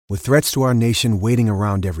With threats to our nation waiting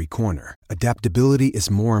around every corner, adaptability is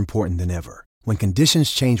more important than ever. When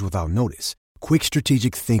conditions change without notice, quick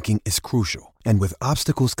strategic thinking is crucial. And with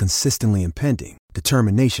obstacles consistently impending,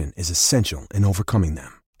 determination is essential in overcoming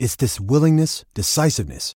them. It's this willingness,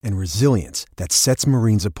 decisiveness, and resilience that sets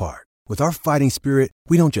Marines apart. With our fighting spirit,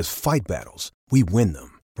 we don't just fight battles, we win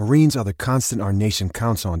them. Marines are the constant our nation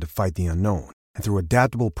counts on to fight the unknown. And through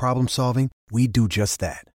adaptable problem solving, we do just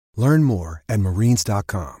that. Learn more at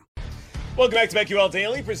marines.com. Welcome back to BetQL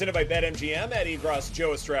Daily, presented by BetMGM. Eddie Gross,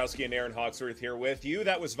 Joe Ostrowski, and Aaron Hawksworth here with you.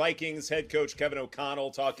 That was Vikings head coach Kevin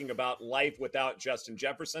O'Connell talking about life without Justin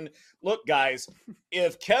Jefferson. Look, guys,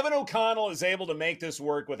 if Kevin O'Connell is able to make this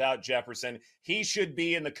work without Jefferson, he should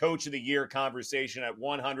be in the Coach of the Year conversation at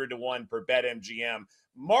 100-1 per BetMGM.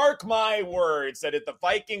 Mark my words that if the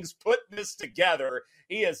Vikings put this together,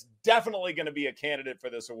 he is definitely going to be a candidate for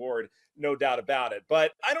this award, no doubt about it.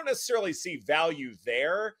 But I don't necessarily see value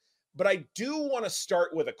there. But I do want to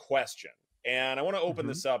start with a question, and I want to open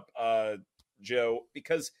this up, Joe,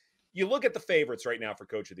 because you look at the favorites right now for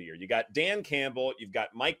Coach of the Year. You got Dan Campbell, you've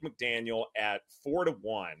got Mike McDaniel at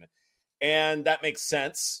 4-1, and that makes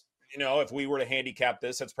sense. You know, if we were to handicap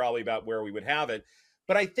this, that's probably about where we would have it.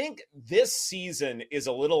 But I think this season is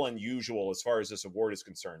a little unusual as far as this award is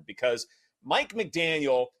concerned, because Mike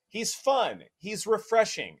McDaniel, he's fun, he's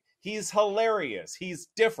refreshing, he's hilarious, he's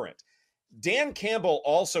different. Dan Campbell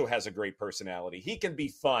also has a great personality. He can be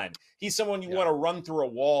fun. He's someone you want to run through a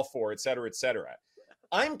wall for, et cetera, et cetera.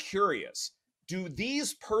 I'm curious, do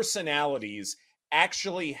these personalities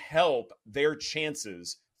actually help their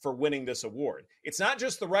chances for winning this award? It's not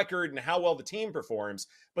just the record and how well the team performs,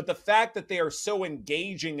 but the fact that they are so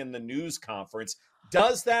engaging in the news conference.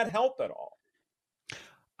 Does that help at all?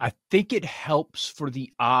 I think it helps for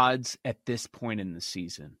the odds at this point in the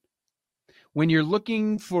season. When you're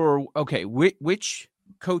looking for, okay, which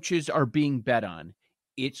coaches are being bet on,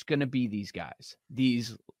 it's going to be these guys,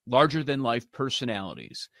 these larger-than-life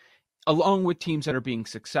personalities, along with teams that are being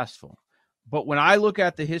successful. But when I look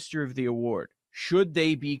at the history of the award, should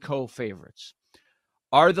they be co-favorites?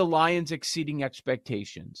 Are the Lions exceeding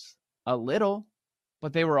expectations? A little,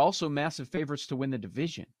 but they were also massive favorites to win the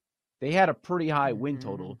division. They had a pretty high win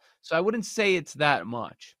total, so I wouldn't say it's that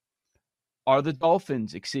much. Are the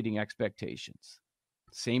Dolphins exceeding expectations?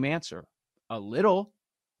 Same answer. A little.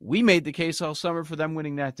 We made the case all summer for them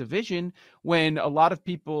winning that division when a lot of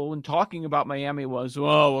people, when talking about Miami, was, oh,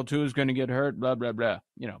 well, Tua's going to get hurt, blah, blah, blah.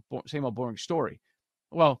 You know, same old boring story.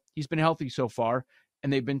 Well, he's been healthy so far,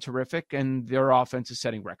 and they've been terrific, and their offense is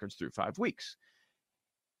setting records through 5 weeks.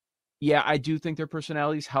 Yeah, I do think their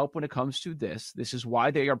personalities help when it comes to this. This is why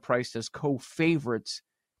they are priced as co-favorites,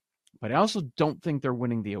 but I also don't think they're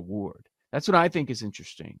winning the award. That's what I think is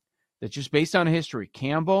interesting. That just based on history,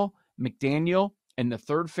 Campbell, McDaniel, and the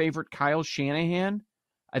third favorite, Kyle Shanahan,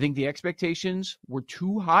 I think the expectations were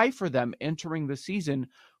too high for them entering the season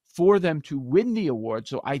for them to win the award.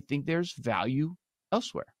 So I think there's value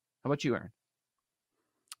elsewhere. How about you, Aaron?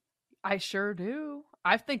 I sure do.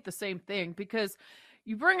 I think the same thing, because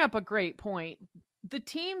you bring up a great point. The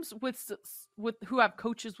teams with who have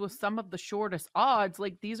coaches with some of the shortest odds,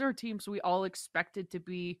 like these are teams we all expected to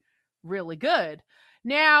be really good.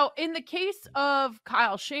 Now, in the case of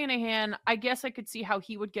Kyle Shanahan, I guess I could see how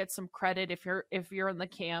he would get some credit if you're in the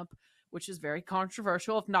camp, which is very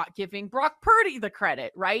controversial, of not giving Brock Purdy the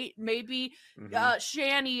credit, right? Maybe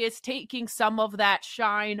Shanny is taking some of that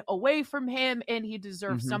shine away from him, and he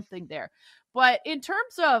deserves something there. But in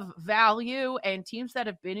terms of value and teams that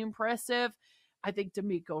have been impressive, I think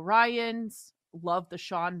D'Amico Ryans, love the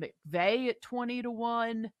Sean McVay at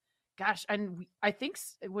 20-1. Gosh, and I think,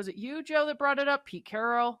 was it you, Joe, that brought it up? Pete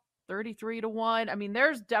Carroll, 33-1. I mean,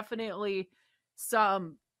 there's definitely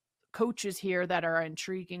some coaches here that are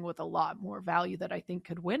intriguing with a lot more value that I think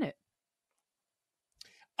could win it.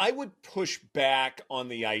 I would push back on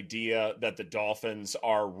the idea that the Dolphins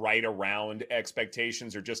are right around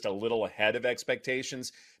expectations or just a little ahead of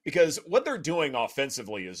expectations, because what they're doing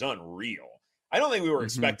offensively is unreal. I don't think we were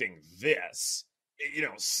expecting this.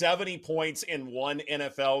 70 points in one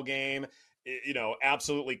NFL game,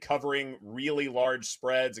 absolutely covering really large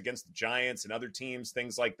spreads against the Giants and other teams,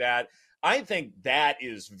 things like that. I think that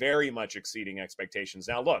is very much exceeding expectations.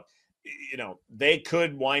 Now, look, they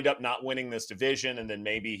could wind up not winning this division, and then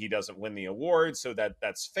maybe he doesn't win the award, so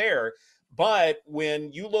that's fair. But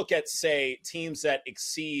when you look at, say, teams that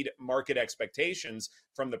exceed market expectations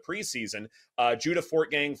from the preseason, Judah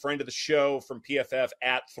Fortgang, friend of the show from PFF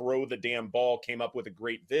at Throw the Damn Ball, came up with a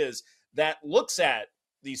great viz that looks at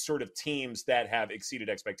these sort of teams that have exceeded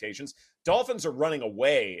expectations. Dolphins are running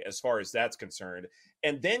away as far as that's concerned.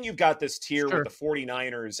 And then you've got this tier with the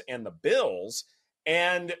 49ers and the Bills.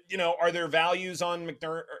 And, are there values on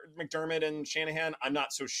McDermott and Shanahan? I'm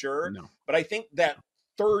not so sure. No. But I think that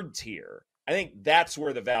third tier, I think that's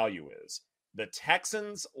where the value is. The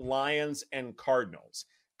Texans, Lions, and Cardinals.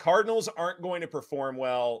 Cardinals aren't going to perform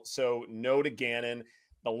well, so no to Gannon.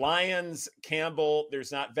 The Lions, Campbell,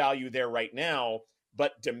 there's not value there right now.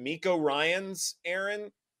 But DeMeco Ryans,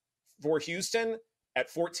 Aaron, for Houston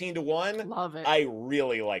at 14-1. Love it. I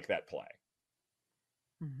really like that play.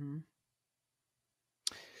 Mm-hmm.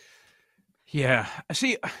 Yeah.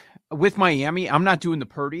 See, with Miami, I'm not doing the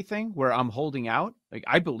Purdy thing where I'm holding out. Like,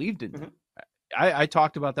 I believed in them. I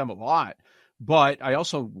talked about them a lot, but I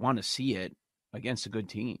also want to see it against a good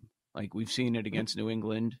team. Like, we've seen it against New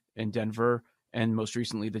England and Denver, and most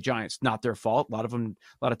recently the Giants. Not their fault. A lot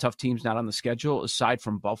of tough teams not on the schedule. Aside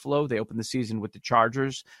from Buffalo, they opened the season with the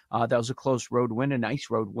Chargers. That was a close road win, a nice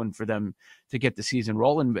road win for them to get the season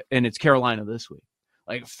rolling. And it's Carolina this week.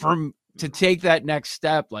 Like, to take that next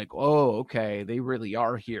step, like, oh, okay, they really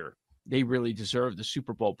are here. They really deserve the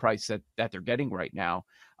Super Bowl price that they're getting right now.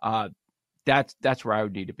 That's where I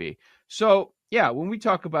would need to be. So, yeah, when we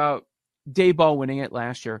talk about Daboll winning it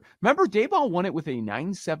last year, remember Daboll won it with a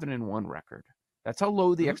 9-7-1 record. That's how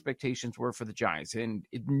low the expectations were for the Giants. And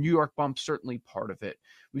New York bump certainly part of it.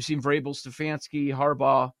 We've seen Vrabel, Stefanski,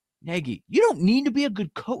 Harbaugh, Nagy. You don't need to be a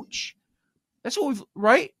good coach. That's what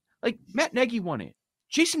right? Like, Matt Nagy won it.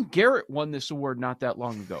 Jason Garrett won this award not that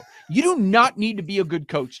long ago. You do not need to be a good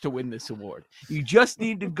coach to win this award. You just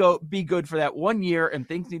need to be good for that 1 year, and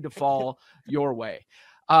things need to fall your way.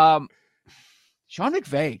 Sean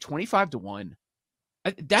McVay, 25-1.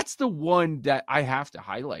 That's the one that I have to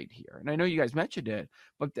highlight here. And I know you guys mentioned it,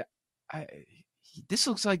 but this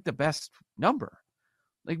looks like the best number.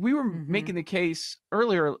 Like, we were making the case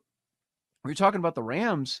earlier. We were talking about the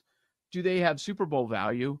Rams. Do they have Super Bowl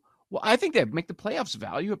value? Well, I think they make the playoffs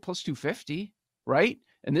value at plus 250, right?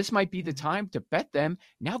 And this might be the time to bet them.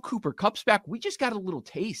 Now Cooper Kupp's back. We just got a little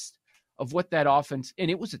taste of what that offense, and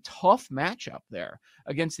it was a tough matchup there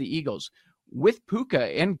against the Eagles. With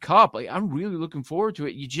Puka and Kupp, I'm really looking forward to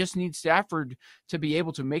it. You just need Stafford to be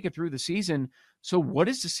able to make it through the season. So what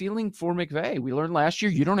is the ceiling for McVay? We learned last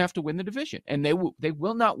year you don't have to win the division, and they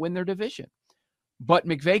will not win their division. But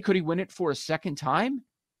McVay, could he win it for a second time?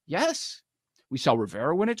 Yes. We saw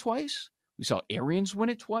Rivera win it twice. We saw Arians win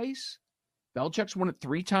it twice. Belichick's won it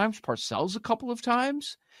 3 times. Parcells a couple of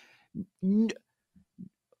times.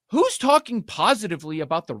 Who's talking positively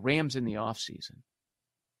about the Rams in the offseason?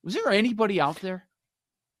 Was there anybody out there?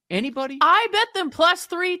 Anybody? I bet them plus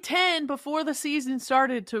 310 before the season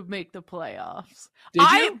started to make the playoffs. Did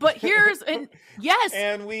you? But yes.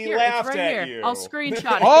 And we here, laughed right at here. you. I'll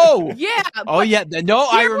screenshot it. Oh. Yeah. Oh, yeah. No,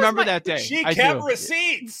 I remember that day. She I kept do.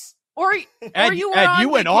 receipts. Or Ed, you were Ed, on you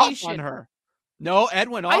went vacation. off on her. No, Ed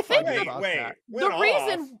went off on her about that. The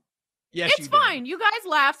reason Yes, it's fine. You guys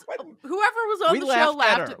laughed. What? Whoever was on the show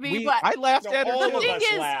laughed at me. But I laughed at her. All too. of us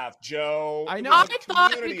is, laughed, Joe. I know. I It was a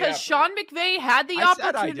thought community because effort. Sean McVay had the I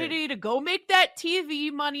said I opportunity to go make that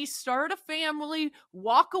TV money, start a family,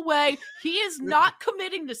 walk away. He is not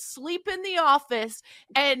committing to sleep in the office,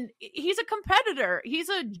 and he's a competitor.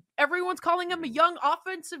 Everyone's calling him a young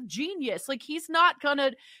offensive genius. Like, he's not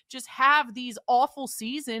gonna just have these awful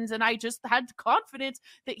seasons. And I just had confidence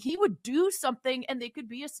that he would do something, and they could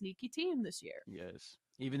be a sneaky team this year. Yes.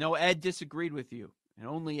 Even though Ed disagreed with you, and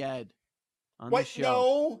only Ed on What? the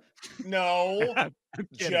show. No. I'm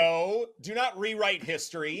kidding. Joe, do not rewrite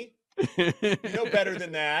history. You know better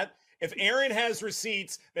than that. If Aaron has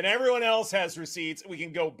receipts, then everyone else has receipts. We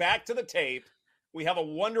can go back to the tape. We have a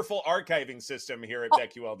wonderful archiving system here at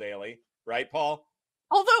BetQL Daily, right, Paul?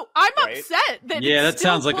 Although I'm Right? upset that Yeah, it's that still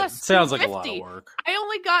sounds like plus a lot 250. of work. I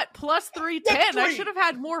only got plus 310. I should have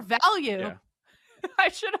had more value. Yeah. I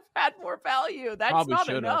should have had more value. That's Probably not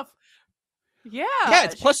should have. enough. Yeah. Yeah,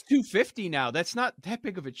 it's plus 250 now. That's not that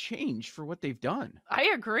big of a change for what they've done.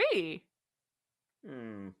 I agree.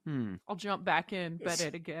 Hmm. I'll jump back in, bet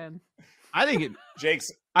it again. I think it. Jake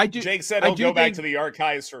said I he'll do go back think- to the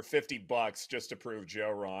archives for $50 just to prove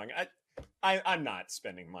Joe wrong. I'm not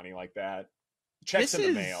spending money like that. Checks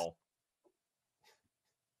in the mail.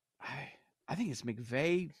 I think it's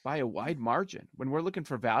McVay by a wide margin. When we're looking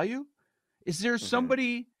for value, is there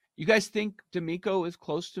somebody you guys think DeMeco is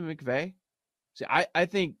close to McVay? See, I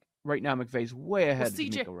think right now McVay's way ahead of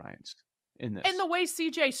DeMeco Ryans in this. And the way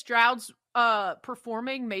CJ Stroud's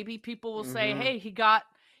performing, maybe people will say, hey, he got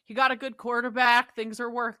He got a good quarterback. Things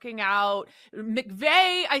are working out.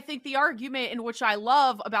 McVay, I think the argument in which I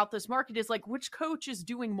love about this market is like, which coach is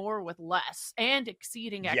doing more with less and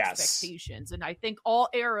exceeding expectations? And I think all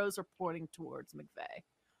arrows are pointing towards McVay.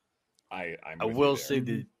 I will say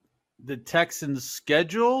the Texans'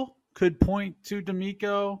 schedule could point to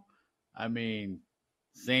D'Amico. I mean,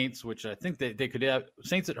 Saints, which I think they could have.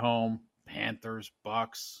 Saints at home, Panthers,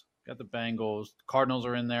 Bucks, got the Bengals. The Cardinals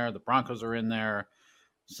are in there. The Broncos are in there.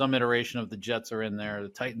 Some iteration of the Jets are in there. The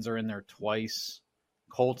Titans are in there twice.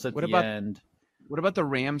 Colts at the end. What about the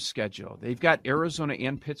Rams' schedule? They've got Arizona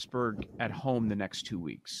and Pittsburgh at home the next 2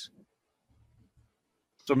 weeks.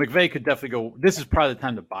 So McVay could definitely go. This is probably the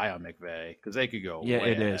time to buy on McVay because they could go. Yeah,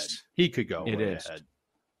 way it ahead. is. He could go it way is. ahead.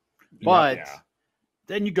 But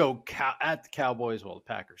then you go at the Cowboys. Well, the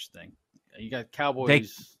Packers thing. You got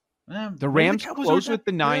Cowboys. The Rams close with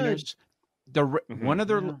the Niners. One of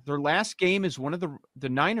their last game is one of the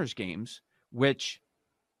Niners games, which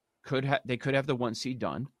they could have the 1 seed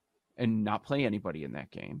done and not play anybody in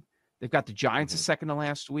that game. They've got the Giants the second to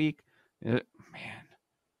last week. Man,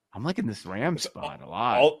 I'm liking this Rams spot a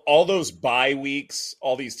lot. All those bye weeks,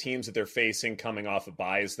 all these teams that they're facing coming off of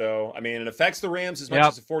byes, though. I mean, it affects the Rams as much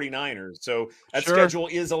as the 49ers. So that schedule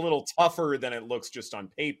is a little tougher than it looks just on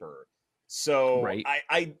paper. So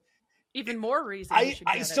I even more reason.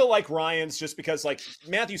 I still like Ryans just because, like,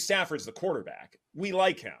 Matthew Stafford's the quarterback. We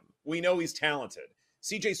like him. We know he's talented.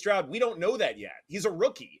 CJ Stroud, we don't know that yet. He's a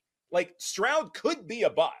rookie. Like, Stroud could be a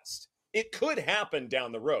bust. It could happen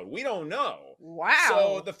down the road. We don't know. Wow.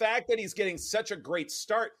 So the fact that he's getting such a great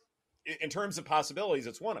start in terms of possibilities,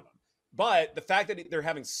 it's one of them. But the fact that they're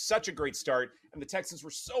having such a great start and the Texans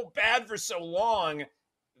were so bad for so long,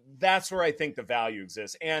 that's where I think the value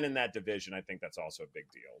exists. And in that division, I think that's also a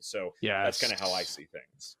big deal. So that's kind of how I see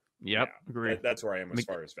things. Yep. Agree. That's where I am as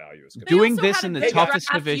far as value is concerned. Doing this in the toughest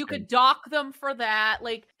division. You could dock them for that.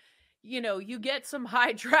 Like, you get some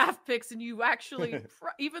high draft picks and you actually,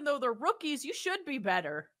 even though they're rookies, you should be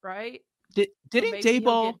better, right? Didn't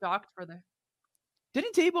Daboll get docked for that?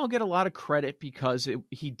 Didn't Daboll get a lot of credit because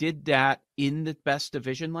he did that in the best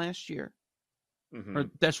division last year? Mm-hmm. Or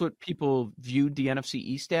that's what people viewed the NFC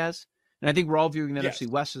East as. And I think we're all viewing the NFC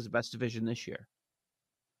West as the best division this year.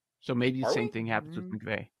 So maybe the same thing happens with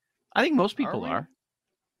McVay. I think most people are.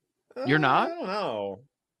 You're not? I don't know.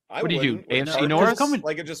 What do you do? AFC North?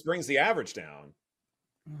 Like, it just brings the average down.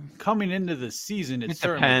 Coming into the season, it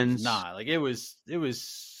certainly depends. Was not. Like, it was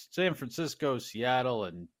San Francisco, Seattle,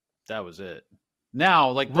 and that was it. Now,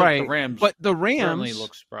 like, the Rams, but the Rams certainly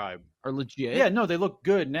look spry. Are legit. Yeah, no, they look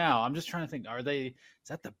good now. I'm just trying to think, is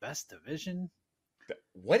that the best division?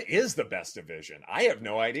 What is the best division? I have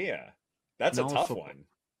no idea. That's a tough one.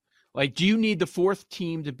 Like, do you need the fourth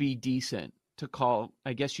team to be decent to call?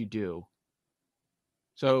 I guess you do.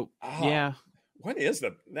 So, yeah. What is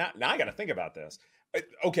now I got to think about this.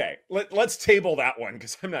 Okay, let's table that one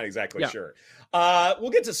because I'm not exactly sure. We'll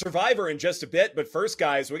get to Survivor in just a bit, but first,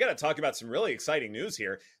 guys, we got to talk about some really exciting news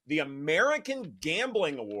here. The American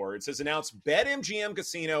Gambling Awards has announced BetMGM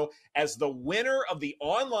Casino as the winner of the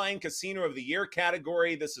Online Casino of the Year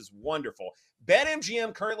category. This is wonderful.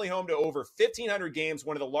 BetMGM currently home to over 1,500 games,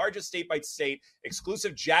 one of the largest state-by-state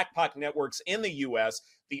exclusive jackpot networks in the U.S.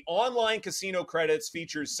 The online casino credits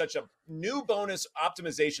features such a new bonus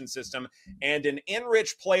optimization system and an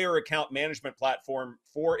enriched player account management platform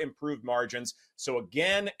for improved margins. So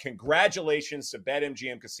again, congratulations to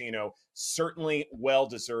BetMGM Casino. Certainly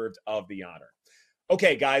well-deserved of the honor.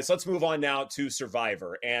 Okay, guys, let's move on now to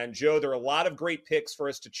Survivor. And Joe, there are a lot of great picks for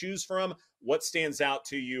us to choose from. What stands out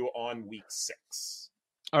to you on week 6?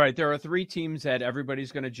 All right, there are 3 teams that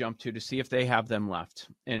everybody's going to jump to see if they have them left.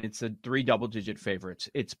 And it's the 3 double-digit favorites.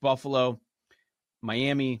 It's Buffalo,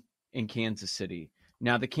 Miami, and Kansas City.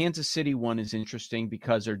 Now, the Kansas City one is interesting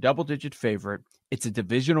because they're double-digit favorite. It's a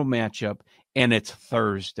divisional matchup, and it's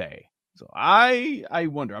Thursday. So I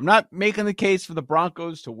wonder. I'm not making the case for the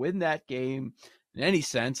Broncos to win that game in any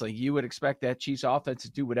sense. Like, you would expect that Chiefs offense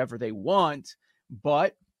to do whatever they want,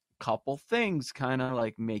 but a couple things kind of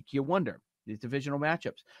like make you wonder. These divisional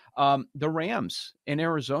matchups. The Rams in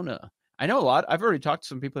Arizona. I know a lot. I've already talked to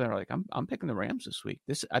some people that are like, I'm picking the Rams this week.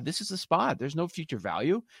 This is the spot. There's no future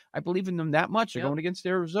value. I believe in them that much. They're going against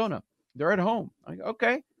Arizona. They're at home. I'm like,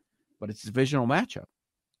 okay, but it's a divisional matchup.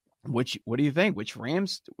 What do you think?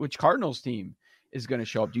 Which Cardinals team is going to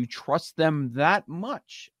show up? Do you trust them that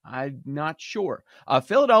much? I'm not sure.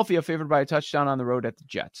 Philadelphia favored by a touchdown on the road at the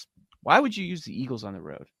Jets. Why would you use the Eagles on the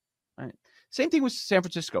road? All right. Same thing with San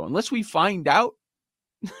Francisco. Unless we find out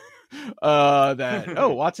that,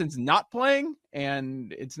 Watson's not playing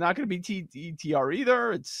and it's not going to be TR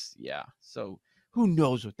either. So Who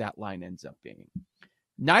knows what that line ends up being?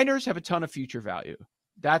 Niners have a ton of future value.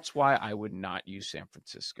 That's why I would not use San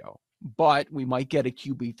Francisco. But we might get a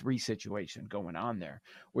QB3 situation going on there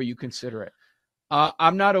where you consider it.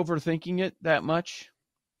 I'm not overthinking it that much.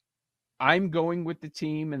 I'm going with the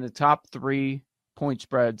team in the top 3 point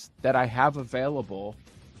spreads that I have available,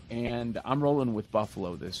 and I'm rolling with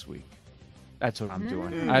Buffalo this week. That's what I'm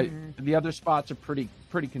doing. The other spots are pretty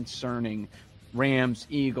concerning. Rams,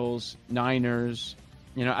 Eagles, Niners.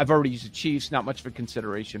 I've already used the Chiefs. Not much of a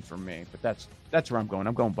consideration for me, but that's where I'm going.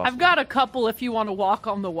 I'm going Buffalo. I've got a couple if you want to walk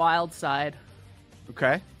on the wild side.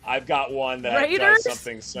 Okay. I've got one that Raiders, does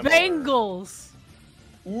something similar. Bengals.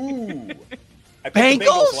 Ooh. I picked the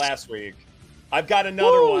Bengals last week. I've got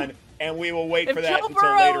another one, and we will wait for that Joe until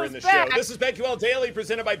Burrow later in the is show. back. This is BetQL Daily,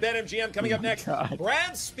 presented by BetMGM. Coming up next, God.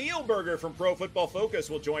 Brad Spielberger from Pro Football Focus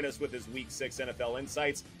will join us with his Week 6 NFL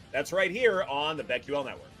insights. That's right here on the BetQL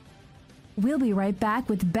Network. We'll be right back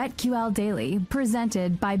with BetQL Daily,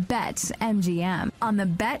 presented by BetMGM on the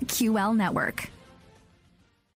BetQL Network.